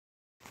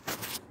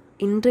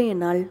இன்றைய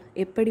நாள்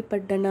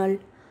எப்படிப்பட்ட நாள்?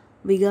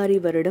 விகாரி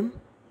வருடம்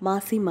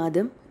மாசி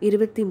மாதம்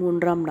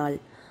 23ஆம் நாள்.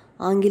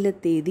 ஆங்கில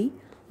தேதி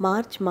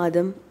மார்ச்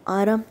மாதம்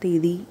 6ஆம்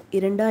தேதி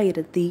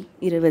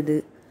 2020.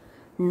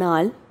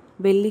 நாள்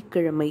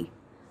வெள்ளிக்கிழமை.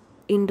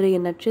 இன்றைய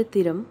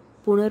நட்சத்திரம்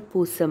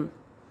புனர்பூசம்.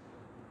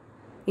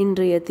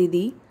 இன்றைய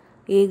திதி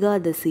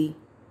ஏகாதசி.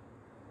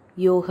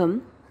 யோகம்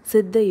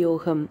சித்த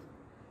யோகம்.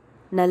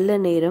 நல்ல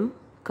நேரம்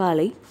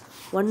காலை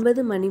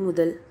 9 மணி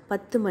முதல்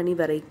 10 மணி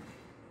வரை.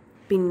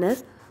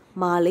 பின்னர்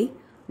மாலை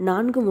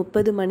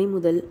 4:30 மணி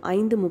முதல்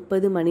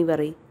 5:30 மணி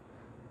வரை.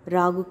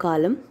 ராகு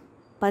காலம்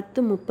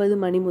 10:30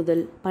 மணி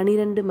முதல்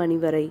 12 மணி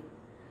வரை.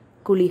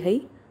 குளிகை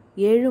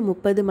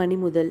 7:30 மணி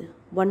முதல்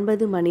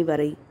 9 மணி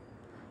வரை.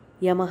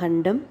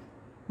 யமகண்டம்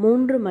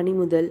 3 மணி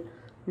முதல்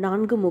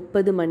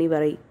 4:30 மணி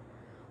வரை.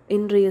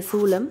 இன்றைய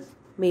சூலம்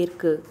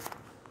மேற்கு.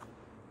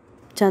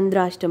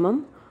 சந்திராஷ்டமம்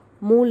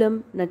மூலம்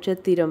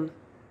நட்சத்திரம்.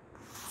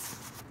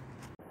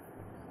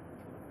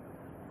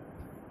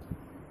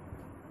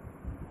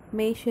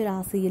 மேஷ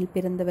ராசியில்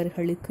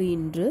பிறந்தவர்களுக்கு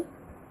இன்று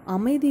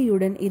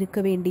அமைதியுடன் இருக்க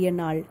வேண்டிய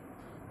நாள்.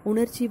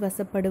 உணர்ச்சி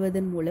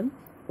வசப்படுவதன் மூலம்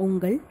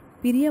உங்கள்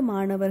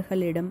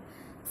பிரியமானவர்களிடம்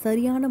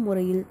சரியான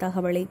முறையில்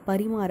தகவலை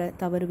பரிமாற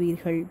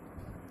தவறுவீர்கள்.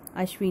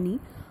 அஸ்வினி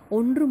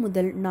 1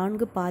 முதல்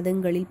 4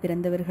 பாதங்களில்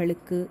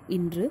பிறந்தவர்களுக்கு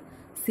இன்று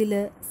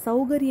சில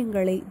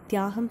சௌகரியங்களை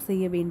தியாகம்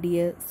செய்ய வேண்டிய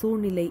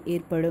சூழ்நிலை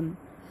ஏற்படும்.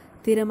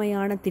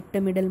 திறமையான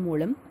திட்டமிடல்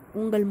மூலம்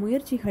உங்கள்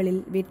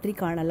முயற்சிகளில் வெற்றி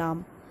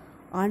காணலாம்.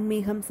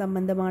 ஆன்மீகம்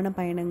சம்பந்தமான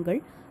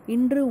பயணங்கள்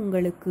இன்று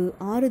உங்களுக்கு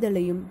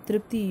ஆறுதலையும்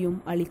திருப்தியையும்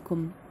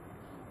அளிக்கும்.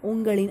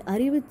 உங்களின்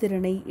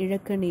அறிவுத்திறனை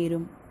இழக்க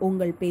நேரும்.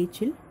 உங்கள்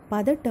பேச்சில்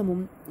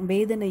பதட்டமும்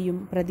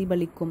வேதனையும்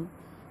பிரதிபலிக்கும்.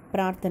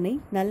 பிரார்த்தனை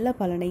நல்ல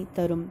பலனை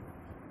தரும்.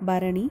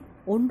 பரணி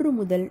 1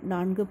 முதல்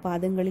 4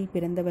 பாதங்களில்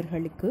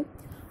பிறந்தவர்களுக்கு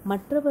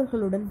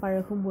மற்றவர்களுடன்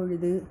பழகும்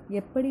பொழுது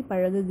எப்படி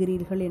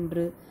பழகுகிறீர்கள்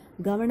என்று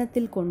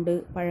கவனத்தில் கொண்டு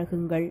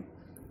பழகுங்கள்.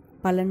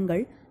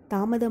 பலன்கள்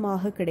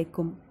தாமதமாக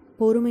கிடைக்கும்.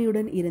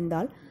 பொறுமையுடன்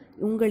இருந்தால்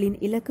உங்களின்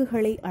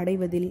இலக்குகளை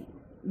அடைவதில்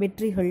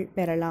வெற்றிகள்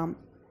பெறலாம்.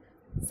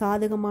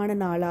 சாதகமான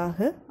நாளாக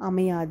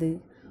அமையாது.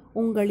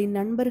 உங்களின்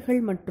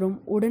நண்பர்கள் மற்றும்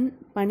உடன்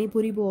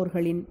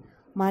பணிபுரிபவர்களின்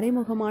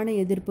மறைமுகமான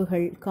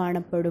எதிர்ப்புகள்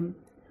காணப்படும்.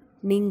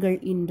 நீங்கள்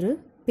இன்று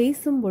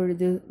பேசும்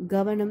பொழுது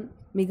கவனம்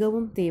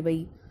மிகவும் தேவை.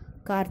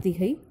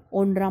 கார்த்திகை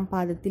 1ஆம்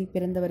பாதத்தில்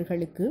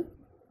பிறந்தவர்களுக்கு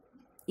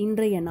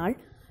இன்றைய நாள்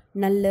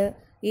நல்ல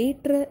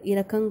ஏற்ற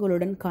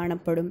இறக்கங்களுடன்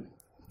காணப்படும்.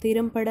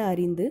 திறம்பட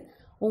அறிந்து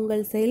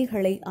உங்கள்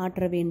செயல்களை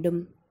ஆற்ற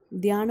வேண்டும்.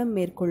 தியானம்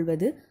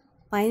மேற்கொள்வது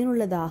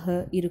பயனுள்ளதாக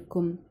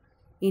இருக்கும்.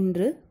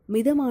 இன்று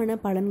மிதமான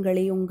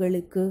பலன்களை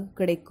உங்களுக்கு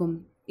கிடைக்கும்.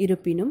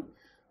 இருப்பினும்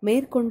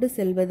மேற்கொண்டு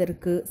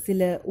செல்வதற்கு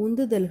சில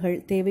உந்துதல்கள்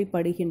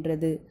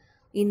தேவைப்படுகின்றது.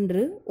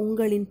 இன்று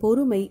உங்களின்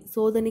பொறுமை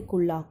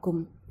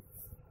சோதனைக்குள்ளாக்கும்.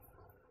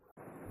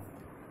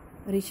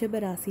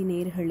 ரிஷபராசி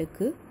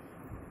நேயர்களுக்கு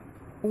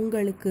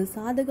உங்களுக்கு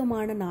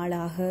சாதகமான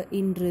நாளாக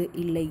இன்று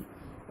இல்லை.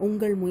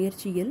 உங்கள்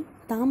முயற்சியில்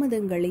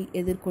தாமதங்களை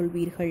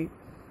எதிர்கொள்வீர்கள்.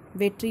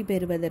 வெற்றி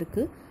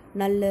பெறுவதற்கு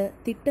நல்ல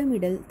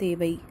திட்டமிடல்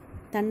தேவை.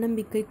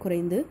 தன்னம்பிக்கை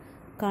குறைந்து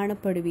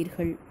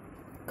காணப்படுவீர்கள்.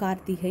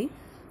 கார்த்திகை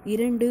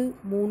 2,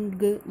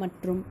 3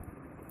 மற்றும்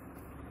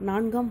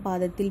 4ஆம்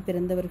பாதத்தில்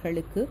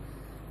பிறந்தவர்களுக்கு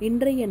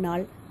இன்றைய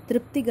நாள்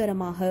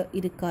திருப்திகரமாக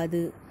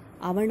இருக்காது.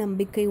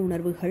 அவநம்பிக்கை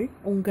உணர்வுகள்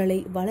உங்களை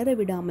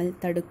வளரவிடாமல்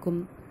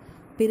தடுக்கும்.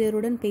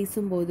 பிறருடன்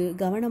பேசும்போது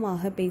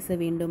கவனமாக பேச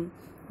வேண்டும்.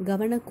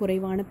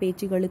 கவனக்குறைவான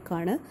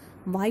பேச்சுகளுக்கான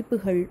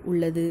வாய்ப்புகள்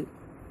உள்ளது.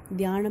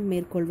 தியானம்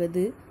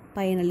மேற்கொள்வது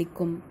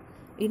பயனளிக்கும்.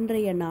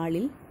 இன்றைய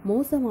நாளில்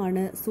மோசமான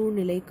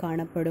சூழ்நிலை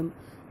காணப்படும்.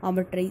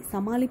 அவற்றை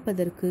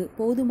சமாளிப்பதற்கு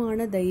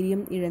போதுமான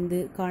தைரியம் இழந்து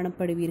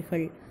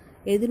காணப்படுவீர்கள்.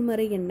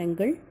 எதிர்மறை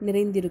எண்ணங்கள்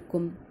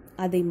நிறைந்திருக்கும்.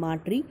 அதை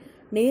மாற்றி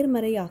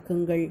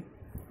நேர்மறையாக்குங்கள்.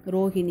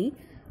 ரோகிணி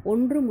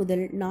 1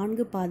 முதல்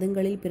 4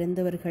 பாதங்களில்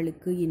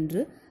பிறந்தவர்களுக்கு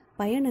இன்று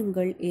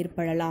பயணங்கள்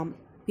ஏற்படலாம்.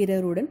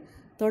 பிறருடன்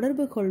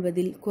தொடர்பு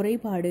கொள்வதில்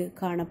குறைபாடு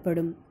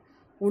காணப்படும்.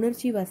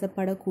 உணர்ச்சி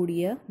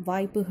வசப்படக்கூடிய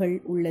வாய்ப்புகள்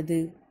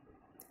உள்ளது.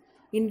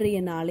 இன்றைய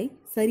நாளை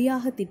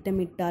சரியாக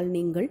திட்டமிட்டால்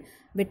நீங்கள்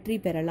வெற்றி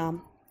பெறலாம்.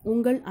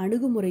 உங்கள்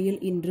அணுகுமுறையில்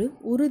இன்று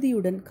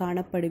உறுதியுடன்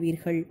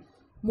காணப்படுவீர்கள்.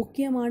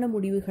 முக்கியமான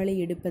முடிவுகளை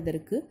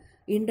எடுப்பதற்கு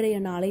இன்றைய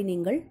நாளை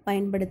நீங்கள்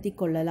பயன்படுத்தி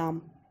கொள்ளலாம்.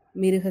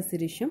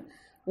 மிருகசிரிஷம்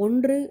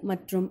 1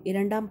 மற்றும்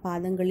 2ஆம்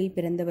பாதங்களில்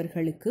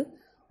பிறந்தவர்களுக்கு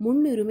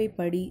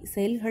முன்னுரிமைப்படி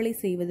செயல்களை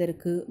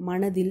செய்வதற்கு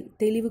மனதில்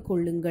தெளிவு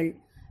கொள்ளுங்கள்.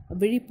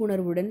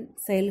 விழிப்புணர்வுடன்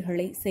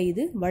செயல்களை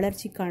செய்து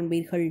வளர்ச்சி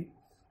காண்பீர்கள்.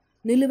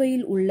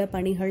 நிலுவையில் உள்ள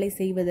பணிகளை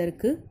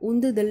செய்வதற்கு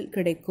உந்துதல்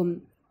கிடைக்கும்.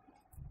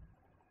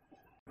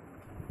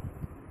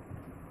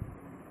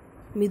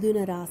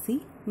 மிதுன ராசி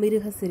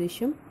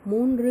மிருகசிரிஷம்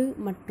 3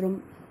 மற்றும்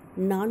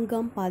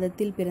 4ஆம்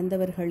பாதத்தில்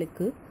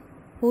பிறந்தவர்களுக்கு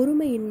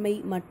பொறுமையின்மை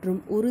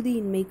மற்றும்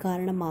உறுதியின்மை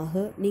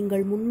காரணமாக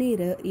நீங்கள்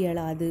முன்னேற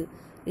இயலாது.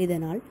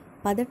 இதனால்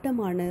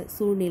பதட்டமான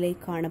சூழ்நிலை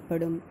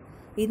காணப்படும்.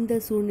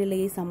 இந்த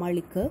சூழ்நிலையை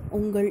சமாளிக்க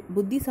உங்கள்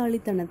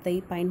புத்திசாலித்தனத்தை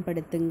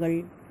பயன்படுத்துங்கள்.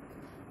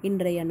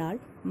 இன்றைய நாள்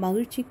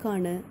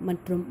மகிழ்ச்சிக்கான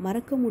மற்றும்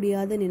மறக்க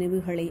முடியாத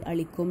நினைவுகளை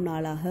அளிக்கும்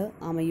நாளாக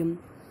அமையும்.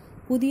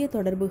 புதிய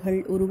தொடர்புகள்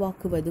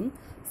உருவாக்குவதும்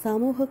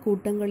சமூக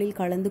கூட்டங்களில்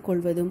கலந்து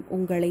கொள்வதும்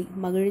உங்களை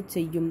மகிழச்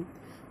செய்யும்.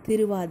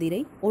 திருவாதிரை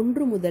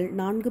 1 முதல்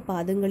 4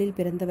 பாதங்களில்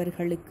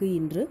பிறந்தவர்களுக்கு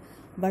இன்று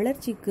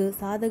வளர்ச்சிக்கு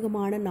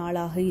சாதகமான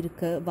நாளாக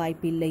இருக்க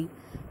வாய்ப்பில்லை.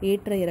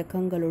 ஏற்ற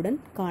இறக்கங்களுடன்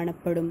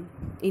காணப்படும்.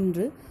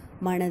 இன்று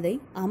மனதை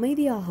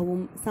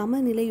அமைதியாகவும்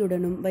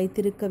சமநிலையுடனும்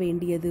வைத்திருக்க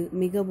வேண்டியது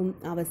மிகவும்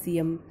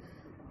அவசியம்.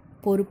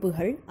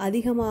 பொறுப்புகள்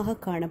அதிகமாக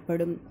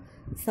காணப்படும்.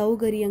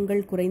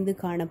 சௌகரியங்கள் குறைந்து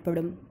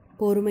காணப்படும்.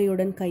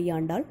 பொறுமையுடன்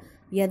கையாண்டால்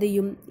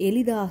எதையும்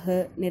எளிதாக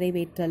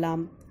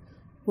நிறைவேற்றலாம்.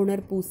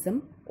 புனர்பூசம்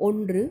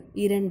 1,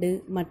 2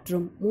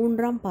 மற்றும்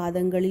 3ஆம்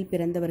பாதங்களில்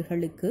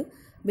பிறந்தவர்களுக்கு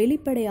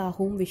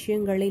வெளிப்படையாகவும்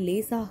விஷயங்களை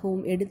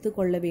லேசாகவும்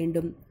எடுத்துக்கொள்ள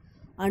வேண்டும்.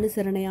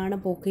 அனுசரணையான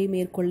போக்கை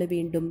மேற்கொள்ள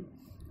வேண்டும்.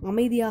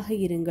 அமைதியாக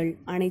இருங்கள்,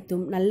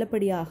 அனைத்தும்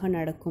நல்லபடியாக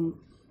நடக்கும்.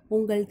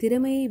 உங்கள்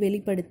திறமையை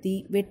வெளிப்படுத்தி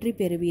வெற்றி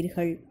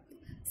பெறுவீர்கள்.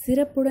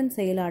 சிறப்புடன்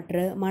செயலாற்ற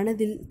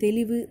மனதில்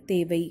தெளிவு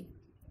தேவை.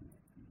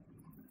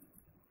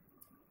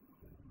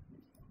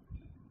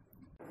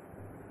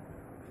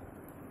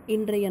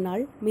 இன்றைய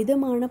நாள்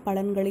மிதமான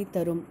பலன்களை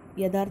தரும்.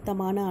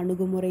 யதார்த்தமான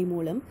அணுகுமுறை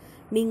மூலம்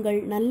நீங்கள்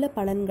நல்ல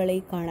பலன்களை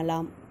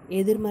காணலாம்.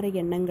 எதிர்மறை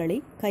எண்ணங்களை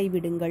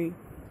கைவிடுங்கள்.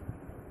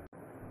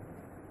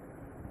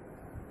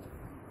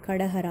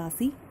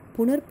 கடகராசி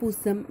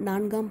புனர்பூசம்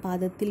 4ஆம்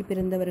பாதத்தில்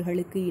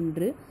பிறந்தவர்களுக்கு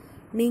இன்று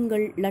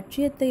நீங்கள்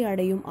லட்சியத்தை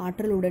அடையும்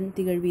ஆற்றலுடன்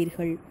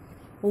திகழ்வீர்கள்.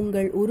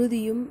 உங்கள்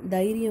உறுதியும்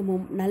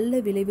தைரியமும்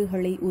நல்ல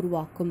விளைவுகளை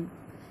உருவாக்கும்.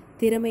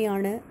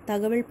 திறமையான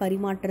தகவல்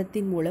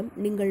பரிமாற்றத்தின் மூலம்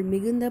நீங்கள்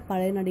மிகுந்த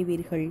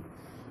பலனடைவீர்கள்.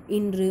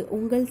 இன்று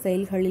உங்கள்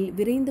செயல்களில்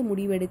விரைந்து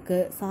முடிவெடுக்க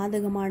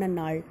சாதகமான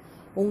நாள்.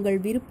 உங்கள்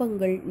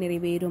விருப்பங்கள்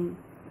நிறைவேறும்.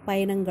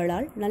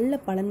 பயணங்களால் நல்ல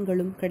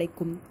பலன்களும்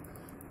கிடைக்கும்.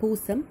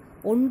 பூசம்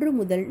 1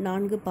 முதல்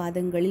 4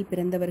 பாதங்களில்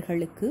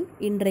பிறந்தவர்களுக்கு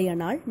இன்றைய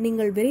நாள்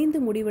நீங்கள்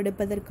விரைந்து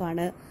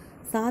முடிவெடுப்பதற்கான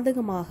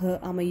சாதகமாக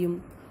அமையும்.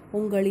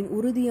 உங்களின்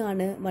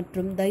உறுதியான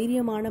மற்றும்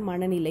தைரியமான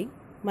மனநிலை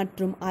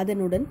மற்றும்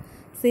அதனுடன்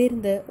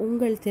சேர்ந்த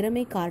உங்கள்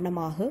திறமை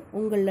காரணமாக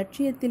உங்கள்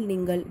லட்சியத்தில்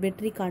நீங்கள்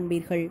வெற்றி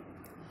காண்பீர்கள்.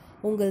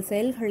 உங்கள்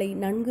செயல்களை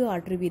நன்கு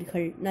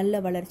ஆற்றுவீர்கள். நல்ல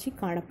வளர்ச்சி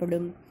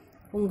காணப்படும்.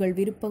 உங்கள்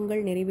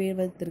விருப்பங்கள்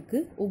நிறைவேறுவதற்கு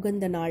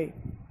உகந்த நாள்.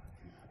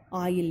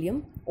 ஆயில்யம்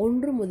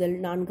 1 முதல்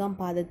 4ஆம்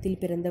பாதத்தில்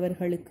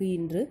பிறந்தவர்களுக்கு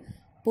இன்று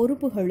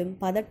பொறுப்புகளும்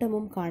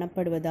பதட்டமும்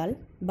காணப்படுவதால்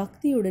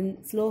பக்தியுடன்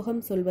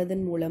ஸ்லோகம்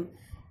சொல்வதன் மூலம்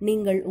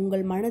நீங்கள்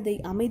உங்கள் மனதை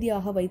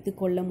அமைதியாக வைத்து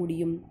கொள்ள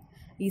முடியும்.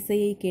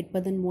 இசையை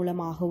கேட்பதன்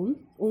மூலமாகவும்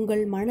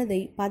உங்கள்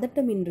மனதை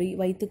பதட்டமின்றி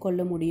வைத்து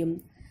கொள்ள முடியும்.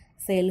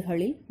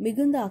 செயல்களில்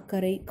மிகுந்த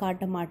அக்கறை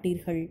காட்ட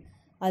மாட்டீர்கள்.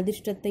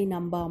 அதிர்ஷ்டத்தை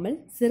நம்பாமல்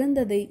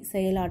சிறந்ததை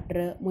செயலாற்ற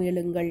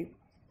முயலுங்கள்.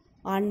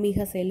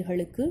 ஆன்மீக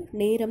செயல்களுக்கு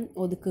நேரம்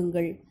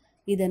ஒதுக்குங்கள்.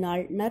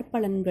 இதனால்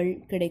நற்பலன்கள்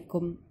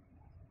கிடைக்கும்.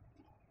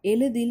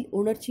 எளிதில்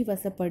உணர்ச்சி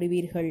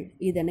வசப்படுவீர்கள்.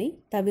 இதனை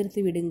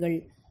தவிர்த்து விடுங்கள்.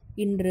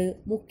 இன்று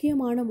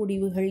முக்கியமான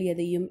முடிவுகள்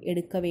எதையும்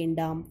எடுக்க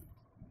வேண்டாம்.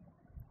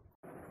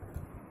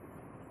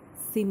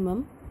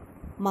 சிம்மம்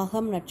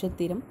மகம்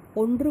நட்சத்திரம்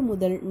 1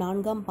 முதல்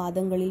 4ஆம்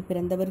பாதங்களில்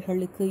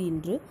பிறந்தவர்களுக்கு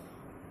இன்று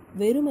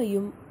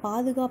வெறுமையும்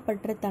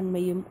பாதுகாப்பற்ற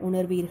தன்மையும்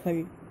உணர்வீர்கள்.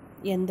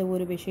 எந்த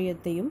ஒரு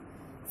விஷயத்தையும்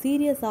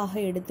சீரியஸாக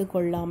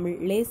எடுத்துக்கொள்ளாமல்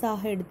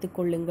லேசாக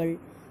எடுத்துக்கொள்ளுங்கள்.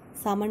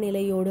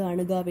 சமநிலையோடு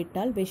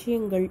அணுகாவிட்டால்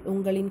விஷயங்கள்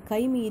உங்களின்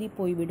கைமீறி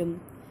போய்விடும்.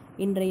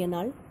 இன்றைய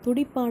நாள்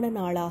துடிப்பான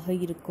நாளாக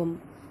இருக்கும்.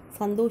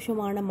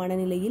 சந்தோஷமான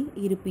மனநிலையில்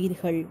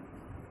இருப்பீர்கள்.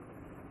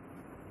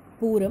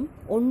 பூரம்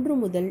 1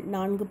 முதல்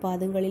 4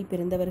 பாதங்களில்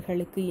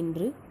பிறந்தவர்களுக்கு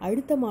இன்று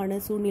அழுத்தமான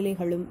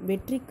சூழ்நிலைகளும்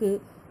வெற்றிக்கு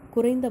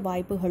குறைந்த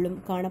வாய்ப்புகளும்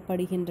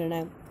காணப்படுகின்றன.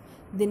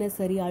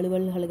 தினசரி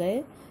அலுவல்களை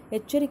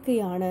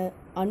எச்சரிக்கையான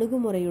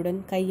அணுகுமுறையுடன்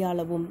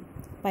கையாளவும்.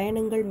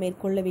 பயணங்கள்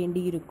மேற்கொள்ள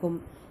வேண்டியிருக்கும்.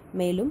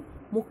 மேலும்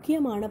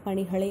முக்கியமான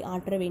பணிகளை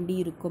ஆற்ற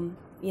வேண்டியிருக்கும்.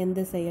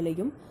 எந்த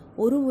செயலையும்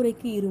ஒரு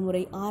முறைக்கு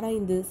இருமுறை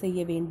ஆராய்ந்து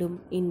செய்ய வேண்டும்.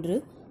 இன்று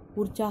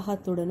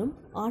உற்சாகத்துடனும்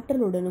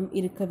ஆற்றலுடனும்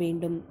இருக்க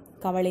வேண்டும்.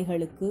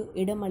 கவலைகளுக்கு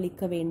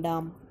இடமளிக்க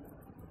வேண்டாம்.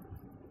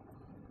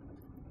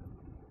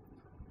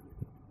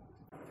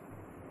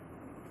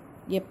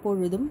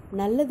 எப்பொழுதும்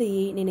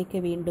நல்லதையே நினைக்க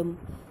வேண்டும்.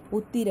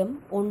 உத்திரம்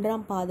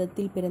 1ஆம்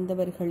பாதத்தில்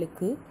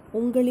பிறந்தவர்களுக்கு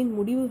உங்களின்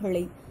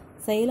முடிவுகளை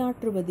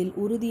செயலாற்றுவதில்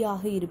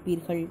உறுதியாக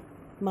இருப்பீர்கள்.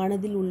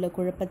 மனதில் உள்ள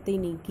குழப்பத்தை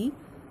நீக்கி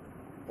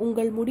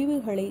உங்கள்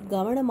முடிவுகளை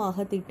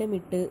கவனமாக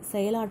திட்டமிட்டு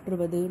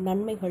செயலாற்றுவது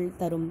நன்மைகள்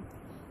தரும்.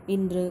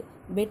 இன்று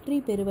வெற்றி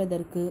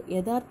பெறுவதற்கு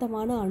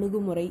யதார்த்தமான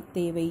அணுகுமுறை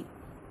தேவை.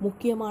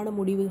 முக்கியமான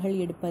முடிவுகள்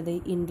எடுப்பதை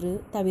இன்று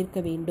தவிர்க்க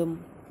வேண்டும்.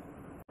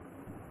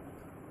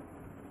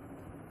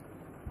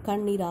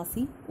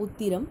 கன்னிராசி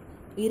உத்திரம்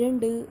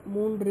 2,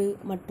 3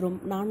 மற்றும்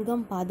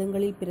 4ஆம்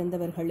பாதங்களில்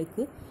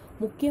பிறந்தவர்களுக்கு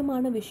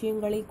முக்கியமான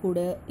விஷயங்களை கூட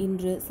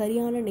இன்று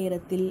சரியான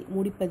நேரத்தில்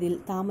முடிப்பதில்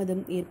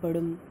தாமதம்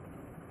ஏற்படும்.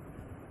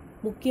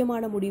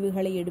 முக்கியமான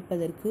முடிவுகளை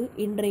எடுப்பதற்கு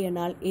இன்றைய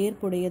நாள்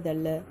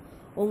ஏற்புடையதல்ல.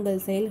 உங்கள்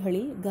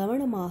செயல்களில்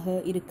கவனமாக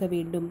இருக்க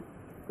வேண்டும்.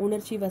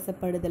 உணர்ச்சி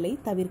வசப்படுதலை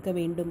தவிர்க்க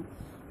வேண்டும்.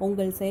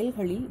 உங்கள்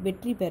செயல்களில்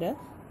வெற்றி பெற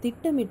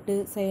திட்டமிட்டு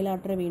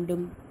செயலாற்ற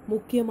வேண்டும்.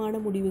 முக்கியமான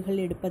முடிவுகள்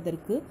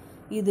எடுப்பதற்கு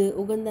இது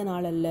உகந்த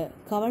நாளல்ல.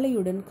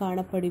 கவலையுடன்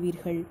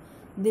காணப்படுவீர்கள்.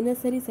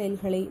 தினசரி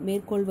செயல்களை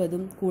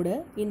மேற்கொள்வதும் கூட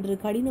இன்று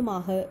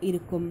கடினமாக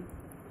இருக்கும்.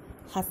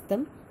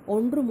 ஹஸ்தம்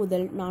 1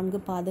 முதல் 4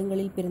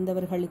 பாதங்களில்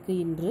பிறந்தவர்களுக்கு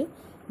இன்று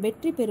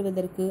வெற்றி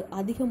பெறுவதற்கு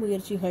அதிக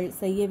முயற்சிகள்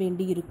செய்ய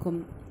வேண்டியிருக்கும்.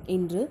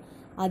 இன்று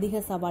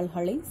அதிக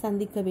சவால்களை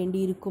சந்திக்க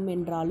வேண்டியிருக்கும்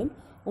என்றாலும்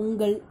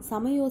உங்கள்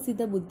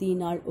சமயோசித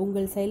புத்தியினால்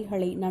உங்கள்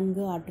செயல்களை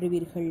நன்கு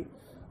ஆற்றுவீர்கள்.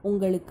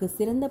 உங்களுக்கு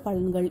சிறந்த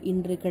பலன்கள்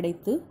இன்று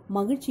கிடைத்து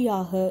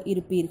மகிழ்ச்சியாக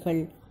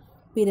இருப்பீர்கள்.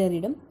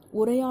 பிறரிடம்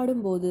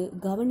உரையாடும் போது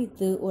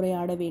கவனித்து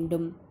உரையாட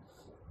வேண்டும்.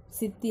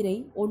 சித்திரை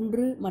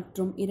 1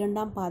 மற்றும்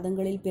 2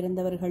 பாதங்களில்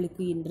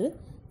பிறந்தவர்களுக்கு இன்று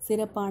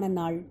சிறப்பான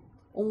நாள்.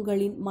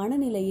 உங்களின்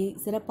மனநிலையை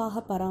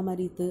சிறப்பாக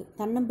பராமரித்து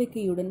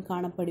தன்னம்பிக்கையுடன்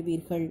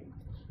காணப்படுவீர்கள்.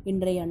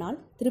 இன்றைய நாள்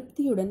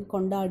திருப்தியுடன்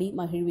கொண்டாடி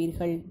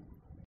மகிழ்வீர்கள்.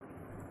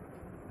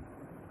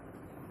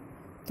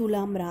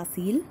 துலாம்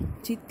ராசியில்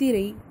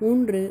சித்திரை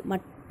 3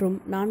 மற்றும்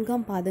 4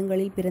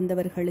 பாதங்களில்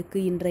பிறந்தவர்களுக்கு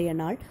இன்றைய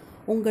நாள்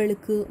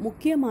உங்களுக்கு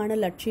முக்கியமான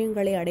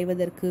லட்சியங்களை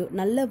அடைவதற்கு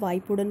நல்ல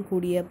வாய்ப்புடன்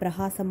கூடிய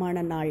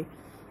பிரகாசமான நாள்.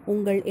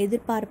 உங்கள்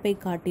எதிர்பார்ப்பை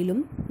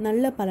காட்டிலும்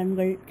நல்ல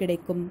பலன்கள்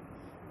கிடைக்கும்.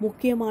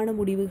 முக்கியமான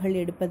முடிவுகள்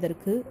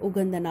எடுப்பதற்கு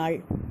உகந்த நாள்.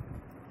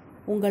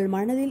 உங்கள்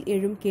மனதில்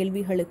எழும்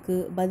கேள்விகளுக்கு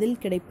பதில்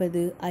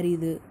கிடைப்பது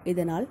அரிது.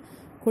 இதனால்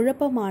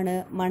குழப்பமான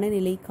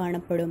மனநிலை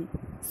காணப்படும்.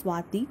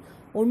 சுவாதி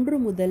 1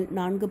 முதல்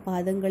 4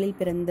 பாதங்களில்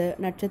பிறந்த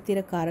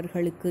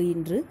நட்சத்திரக்காரர்களுக்கு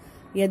இன்று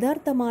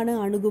யதார்த்தமான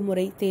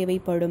அணுகுமுறை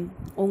தேவைப்படும்.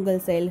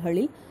 உங்கள்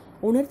செயல்களில்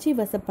உணர்ச்சி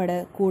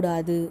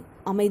வசப்படக்கூடாது.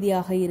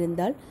 அமைதியாக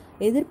இருந்தால்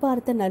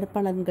எதிர்பார்த்த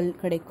நற்பலன்கள்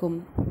கிடைக்கும்.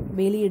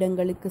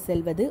 வெளியிடங்களுக்கு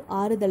செல்வது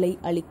ஆறுதலை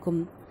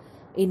அளிக்கும்.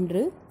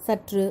 இன்று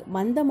சற்று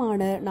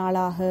மந்தமான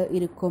நாளாக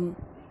இருக்கும்.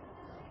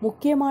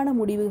 முக்கியமான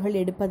முடிவுகள்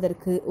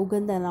எடுப்பதற்கு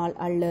உகந்த நாள்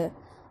அல்ல.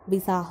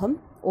 விசாகம்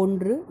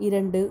 1,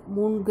 2,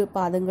 3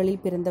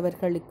 பாதங்களில்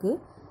பிறந்தவர்களுக்கு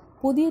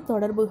புதிய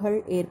தொடர்புகள்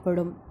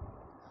ஏற்படும்.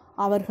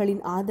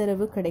 அவர்களின்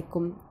ஆதரவு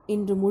கிடைக்கும்.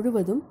 இன்று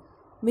முழுவதும்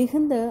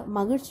மிகுந்த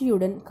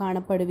மகிழ்ச்சியுடன்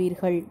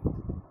காணப்படுவீர்கள்.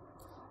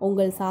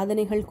 உங்கள்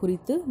சாதனைகள்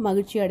குறித்து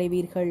மகிழ்ச்சி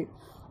அடைவீர்கள்.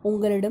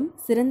 உங்களிடம்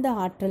சிறந்த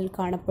ஆற்றல்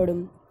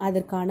காணப்படும்.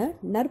 அதற்கான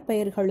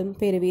நற்பெயர்களும்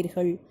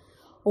பெறுவீர்கள்.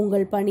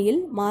 உங்கள்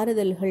பணியில்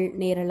மாறுதல்கள்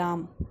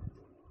நேரலாம்.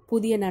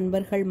 புதிய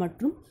நண்பர்கள்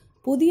மற்றும்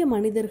புதிய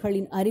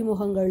மனிதர்களின்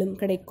அறிமுகங்களும்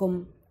கிடைக்கும்.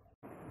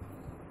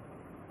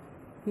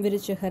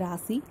 விருச்சிக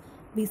ராசி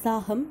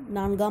விசாகம்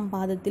 4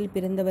 பாதத்தில்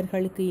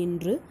பிறந்தவர்களுக்கு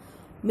இன்று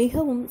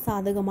மிகவும்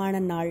சாதகமான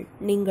நாள்.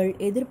 நீங்கள்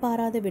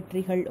எதிர்பாராத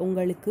வெற்றிகள்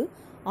உங்களுக்கு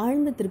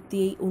ஆழ்ந்த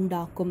திருப்தியை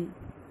உண்டாக்கும்.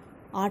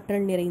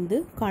 ஆற்றல் நிறைந்து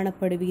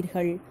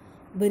காணப்படுவீர்கள்.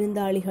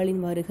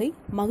 விருந்தாளிகளின் வருகை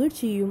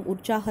மகிழ்ச்சியும்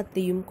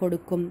உற்சாகத்தையும்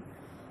கொடுக்கும்.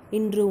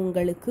 இன்று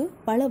உங்களுக்கு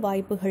பல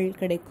வாய்ப்புகள்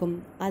கிடைக்கும்.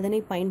 அதனை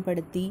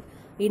பயன்படுத்தி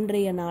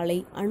இன்றைய நாளை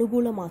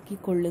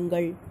அனுகூலமாக்கிக்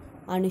கொள்ளுங்கள்.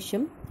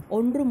 அனுஷம்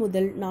 1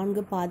 முதல்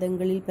 4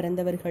 பாதங்களில்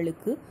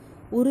பிறந்தவர்களுக்கு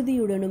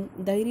உறுதியுடனும்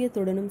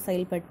தைரியத்துடனும்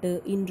செயல்பட்டு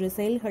இன்று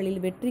செயல்களில்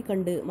வெற்றி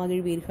கண்டு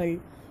மகிழ்வீர்கள்.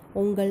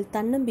 உங்கள்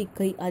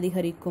தன்னம்பிக்கை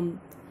அதிகரிக்கும்.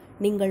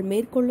 நீங்கள்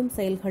மேற்கொள்ளும்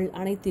செயல்கள்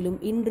அனைத்திலும்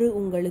இன்று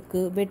உங்களுக்கு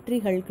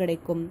வெற்றிகள்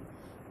கிடைக்கும்.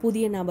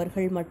 புதிய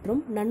நபர்கள்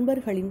மற்றும்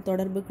நண்பர்களின்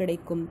தொடர்பு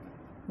கிடைக்கும்.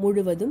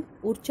 முழுவதும்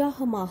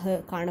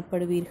உற்சாகமாக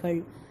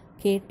காணப்படுவீர்கள்.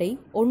 கேட்டை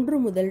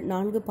 1 முதல்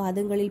 4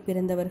 பாதங்களில்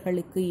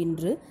பிறந்தவர்களுக்கு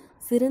இன்று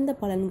சிறந்த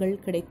பலன்கள்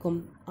கிடைக்கும்.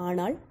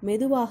 ஆனால்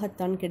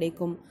மெதுவாகத்தான்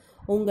கிடைக்கும்.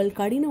 உங்கள்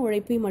கடின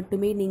உழைப்பை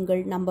மட்டுமே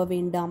நீங்கள் நம்ப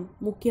வேண்டாம்.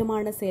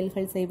 முக்கியமான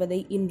செயல்கள் செய்வதை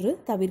இன்று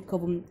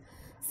தவிர்க்கவும்.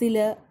 சில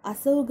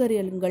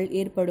அசௌகரியங்கள்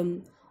ஏற்படும்.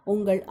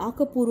 உங்கள்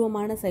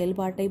ஆக்கப்பூர்வமான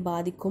செயல்பாட்டை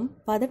பாதிக்கும்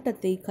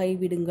பதட்டத்தை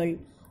கைவிடுங்கள்.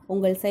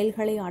 உங்கள்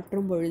செயல்களை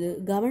ஆற்றும் பொழுது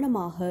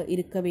கவனமாக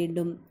இருக்க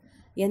வேண்டும்.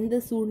 எந்த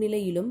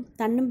சூழ்நிலையிலும்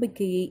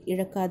தன்னம்பிக்கையை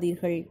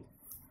இழக்காதீர்கள்.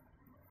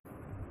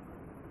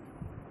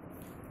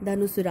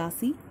 தனுசு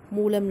ராசி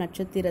மூலம்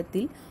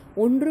நட்சத்திரத்தில்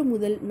 1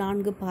 முதல்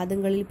 4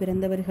 பாதங்களில்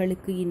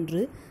பிறந்தவர்களுக்கு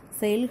இன்று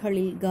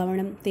செயல்களில்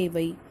கவனம்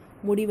தேவை.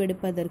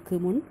 முடிவெடுப்பதற்கு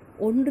முன்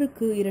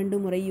 1க்கு 2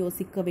 முறை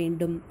யோசிக்க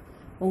வேண்டும்.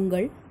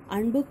 உங்கள்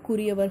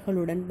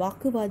அன்புக்குரியவர்களுடன்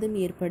வாக்குவாதம்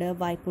ஏற்பட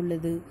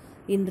வாய்ப்புள்ளது.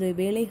 இன்று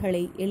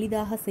வேலைகளை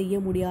எளிதாக செய்ய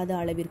முடியாத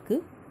அளவிற்கு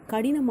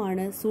கடினமான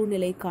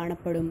சூழ்நிலை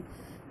காணப்படும்.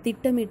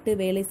 திட்டமிட்டு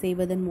வேலை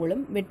செய்வதன்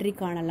மூலம் வெற்றி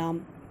காணலாம்.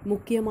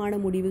 முக்கியமான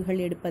முடிவுகள்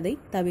எடுப்பதை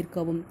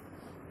தவிர்க்கவும்.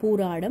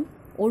 பூராடம்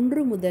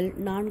 1 முதல்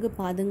 4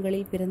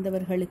 பாதங்களில்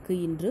பிறந்தவர்களுக்கு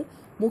இன்று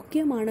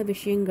முக்கியமான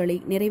விஷயங்களை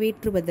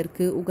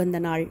நிறைவேற்றுவதற்கு உகந்த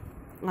நாள்.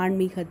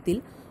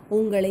 ஆன்மீகத்தில்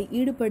உங்களை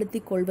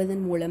ஈடுபடுத்திக்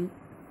கொள்வதன் மூலம்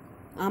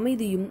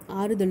அமைதியும்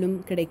ஆறுதலும்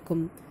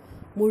கிடைக்கும்.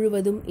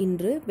 முழுவதும்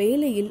இன்று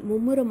வேலையில்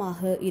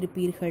மும்முரமாக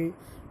இருப்பீர்கள்.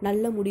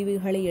 நல்ல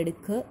முடிவுகளை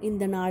எடுக்க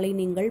இந்த நாளை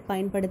நீங்கள்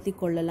பயன்படுத்திக்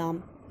கொள்ளலாம்.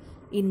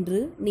 இன்று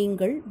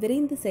நீங்கள்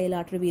விரைந்து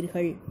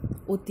செயலாற்றுவீர்கள்.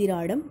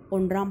 உத்திராடம்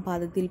 1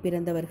 பாதத்தில்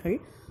பிறந்தவர்கள்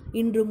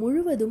இன்று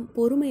முழுவதும்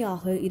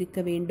பொறுமையாக இருக்க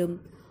வேண்டும்.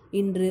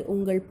 இன்று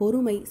உங்கள்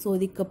பொறுமை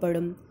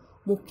சோதிக்கப்படும்.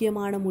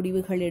 முக்கியமான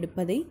முடிவுகள்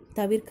எடுப்பதை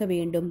தவிர்க்க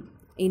வேண்டும்.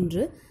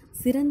 இன்று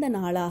சிறந்த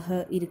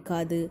நாளாக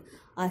இருக்காது.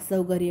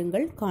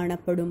 அசௌகரியங்கள்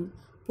காணப்படும்.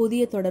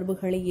 புதிய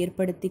தொடர்புகளை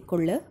ஏற்படுத்திக்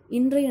கொள்ள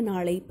இன்றைய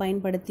நாளை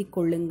பயன்படுத்திக்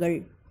கொள்ளுங்கள்.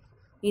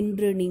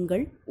 இன்று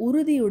நீங்கள்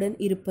உறுதியுடன்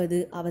இருப்பது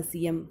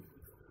அவசியம்.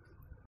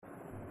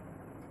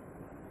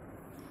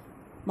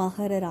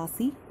 மகர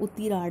ராசி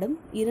உத்திராடம்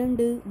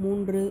 2,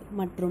 3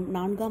 மற்றும்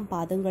 4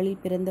 பாதங்களில்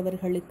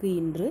பிறந்தவர்களுக்கு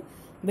இன்று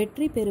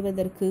வெற்றி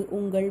பெறுவதற்கு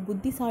உங்கள்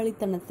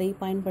புத்திசாலித்தனத்தை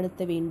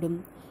பயன்படுத்த வேண்டும்.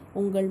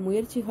 உங்கள்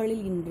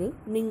முயற்சிகளில் இன்று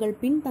நீங்கள்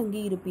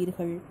பின்தங்கி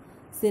இருப்பீர்கள்.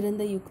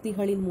 சிறந்த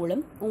யுக்திகளின்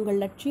மூலம் உங்கள்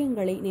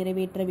லட்சியங்களை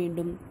நிறைவேற்ற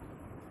வேண்டும்.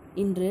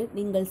 இன்று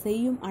நீங்கள்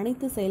செய்யும்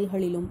அனைத்து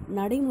செயல்களிலும்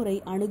நடைமுறை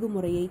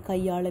அணுகுமுறையை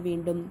கையாள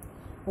வேண்டும்.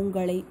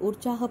 உங்களை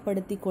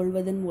உற்சாகப்படுத்திக்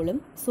கொள்வதன் மூலம்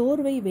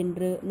சோர்வை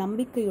வென்று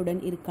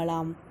நம்பிக்கையுடன்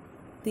இருக்கலாம்.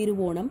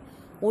 திருவோணம்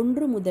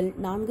 1 முதல்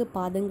 4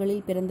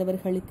 பாதங்களில்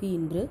பிறந்தவர்களுக்கு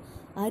இன்று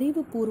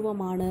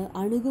அறிவுபூர்வமான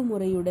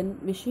அணுகுமுறையுடன்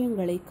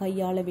விஷயங்களை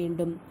கையாள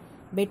வேண்டும்.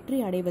 வெற்றி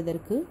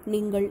அடைவதற்கு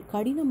நீங்கள்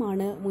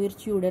கடினமான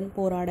முயற்சியுடன்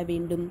போராட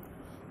வேண்டும்.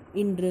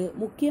 இன்று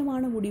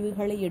முக்கியமான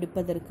முடிவுகளை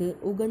எடுப்பதற்கு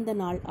உகந்த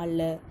நாள்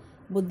அல்ல.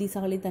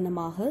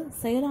 புத்திசாலித்தனமாக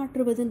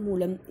செயலாற்றுவதன்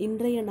மூலம்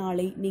இன்றைய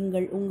நாளை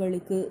நீங்கள்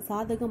உங்களுக்கு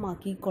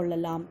சாதகமாக்கிக்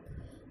கொள்ளலாம்.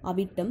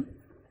 அவிட்டம்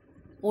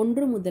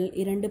 1 முதல்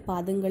 2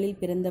 பாதங்களில்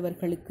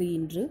பிறந்தவர்களுக்கு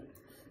இன்று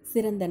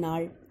சிறந்த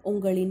நாள்.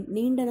 உங்களின்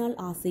நீண்ட நாள்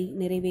ஆசை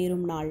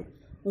நிறைவேறும் நாள்.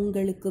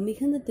 உங்களுக்கு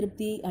மிகுந்த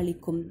திருப்தியை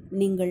அளிக்கும்.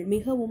 நீங்கள்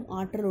மிகவும்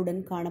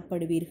ஆற்றலுடன்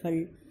காணப்படுவீர்கள்.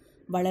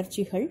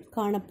 வளர்ச்சிகள்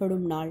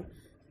காணப்படும் நாள்.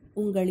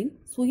 உங்களின்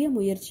சுய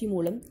முயற்சி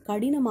மூலம்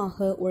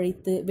கடினமாக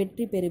உழைத்து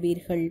வெற்றி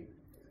பெறுவீர்கள்.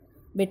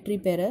 வெற்றி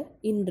பெற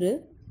இன்று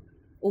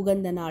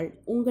உகந்த நாள்.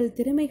 உங்கள்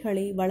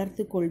திறமைகளை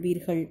வளர்த்து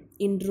கொள்வீர்கள்.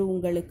 இன்று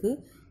உங்களுக்கு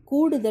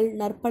கூடுதல்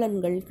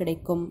நற்பலன்கள்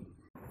கிடைக்கும்.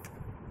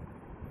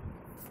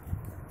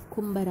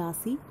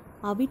 கும்பராசி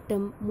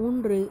அவிட்டம்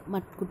 3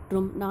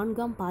 மற்றும்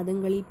 4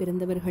 பாதங்களில்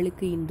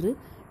பிறந்தவர்களுக்கு இன்று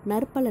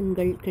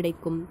நற்பலன்கள்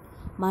கிடைக்கும்.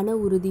 மன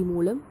உறுதி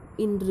மூலம்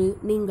இன்று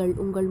நீங்கள்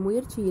உங்கள்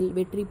முயற்சியில்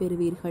வெற்றி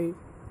பெறுவீர்கள்.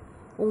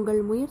 உங்கள்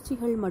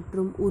முயற்சிகள்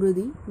மற்றும்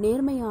உறுதி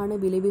நேர்மையான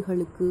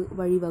விளைவுகளுக்கு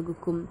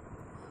வழிவகுக்கும்.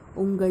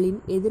 உங்களின்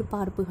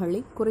எதிர்பார்ப்புகளை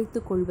குறைத்து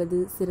கொள்வது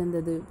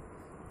சிறந்தது.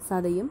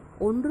 சதயம்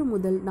 1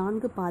 முதல்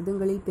 4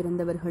 பாதங்களில்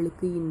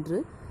பிறந்தவர்களுக்கு இன்று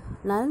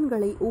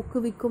நலன்களை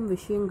ஊக்குவிக்கும்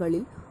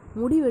விஷயங்களில்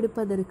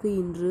முடிவெடுப்பதற்கு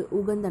இன்று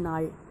உகந்த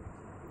நாள்.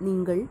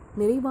 நீங்கள்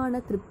நிறைவான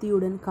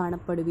திருப்தியுடன்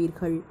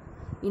காணப்படுவீர்கள்.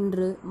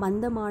 இன்று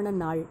மந்தமான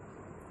நாள்.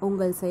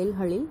 உங்கள்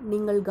செயல்களில்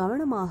நீங்கள்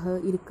கவனமாக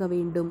இருக்க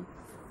வேண்டும்.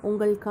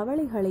 உங்கள்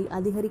கவலைகளை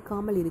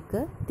அதிகரிக்காமல்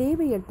இருக்க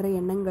தேவையற்ற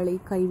எண்ணங்களை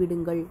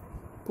கைவிடுங்கள்.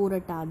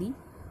 பூரட்டாதி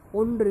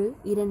 1,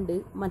 2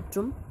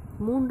 மற்றும்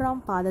 3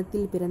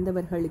 பாதத்தில்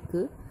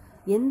பிறந்தவர்களுக்கு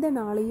எந்த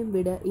நாளையும்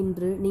விட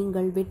இன்று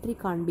நீங்கள் வெற்றி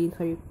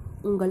காண்பீர்கள்.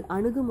 உங்கள்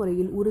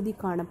அணுகுமுறையில் உறுதி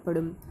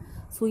காணப்படும்.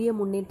 சுய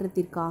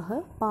முன்னேற்றத்திற்காக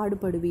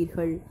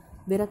பாடுபடுவீர்கள்.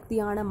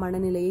 விரக்தியான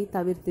மனநிலையை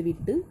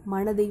தவிர்த்துவிட்டு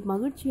மனதை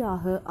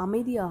மகிழ்ச்சியாக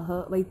அமைதியாக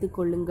வைத்துக்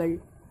கொள்ளுங்கள்.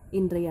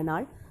 இன்றைய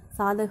நாள்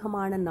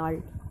சாதகமான நாள்.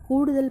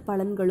 கூடுதல்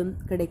பலன்களும்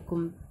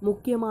கிடைக்கும்.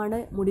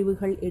 முக்கியமான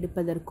முடிவுகள்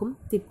எடுப்பதற்கும்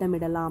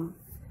திட்டமிடலாம்.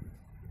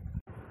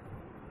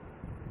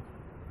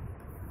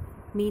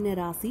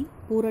 மீனராசி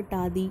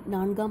பூரட்டாதி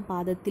 4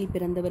 பாதத்தில்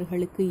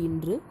பிறந்தவர்களுக்கு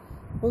இன்று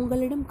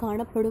உங்களிடம்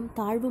காணப்படும்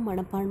தாழ்வு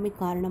மனப்பான்மை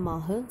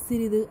காரணமாக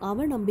சிறிது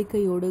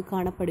அவநம்பிக்கையோடு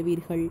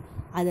காணப்படுவீர்கள்.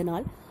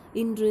 அதனால்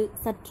இன்று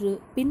சற்று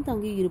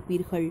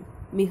பின்தங்கியிருப்பீர்கள்.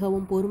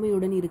 மிகவும்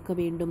பொறுமையுடன் இருக்க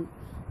வேண்டும்.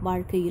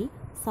 வாழ்க்கையில்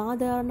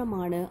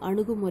சாதாரணமான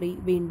அணுகுமுறை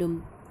வேண்டும்.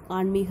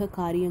 ஆன்மீக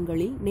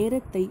காரியங்களில்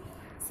நேரத்தை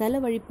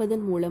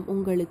செலவழிப்பதன் மூலம்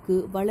உங்களுக்கு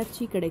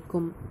வளர்ச்சி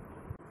கிடைக்கும்.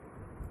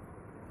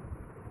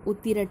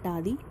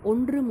 உத்திரட்டாதி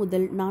 1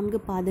 முதல் 4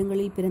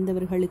 பாதங்களில்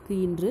பிறந்தவர்களுக்கு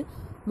இன்று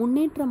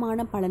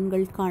முன்னேற்றமான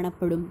பலன்கள்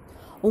காணப்படும்.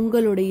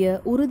 உங்களுடைய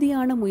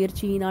உறுதியான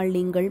முயற்சியினால்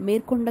நீங்கள்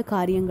மேற்கொண்ட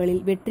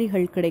காரியங்களில்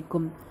வெற்றிகள்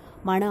கிடைக்கும்.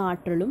 மன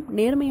ஆற்றலும்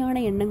நேர்மையான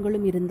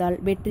எண்ணங்களும் இருந்தால்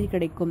வெற்றி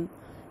கிடைக்கும்.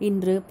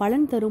 இன்று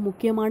பலன் தரும்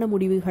முக்கியமான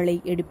முடிவுகளை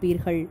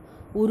எடுப்பீர்கள்.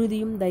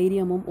 உறுதியும்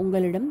தைரியமும்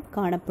உங்களிடம்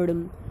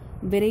காணப்படும்.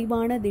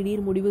 விரைவான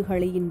திடீர்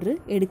முடிவுகளை இன்று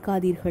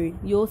எடுக்காதீர்கள்.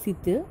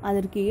 யோசித்து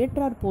அதற்கு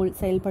ஏற்றாற்போல்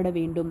செயல்பட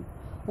வேண்டும்.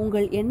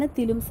 உங்கள்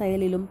எண்ணத்திலும்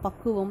செயலிலும்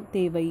பக்குவம்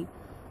தேவை.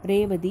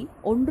 ரேவதி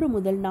 1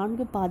 முதல்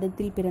 4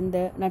 பாதத்தில் பிறந்த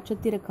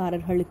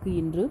நட்சத்திரக்காரர்களுக்கு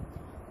இன்று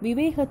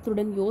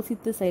விவேகத்துடன்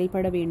யோசித்து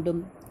செயல்பட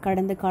வேண்டும்.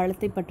 கடந்த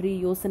காலத்தை பற்றிய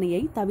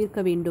யோசனையை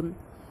தவிர்க்க வேண்டும்.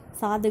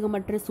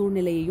 சாதகமற்ற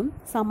சூழ்நிலையையும்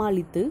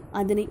சமாளித்து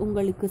அதனை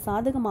உங்களுக்கு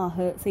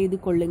சாதகமாக செய்து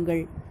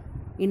கொள்ளுங்கள்.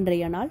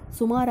 இன்றைய நாள்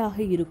சுமாராக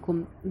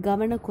இருக்கும்.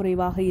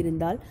 கவனக்குறைவாக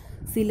இருந்தால்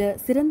சில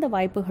சிறந்த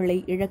வாய்ப்புகளை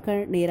இழக்க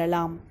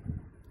நேரலாம்.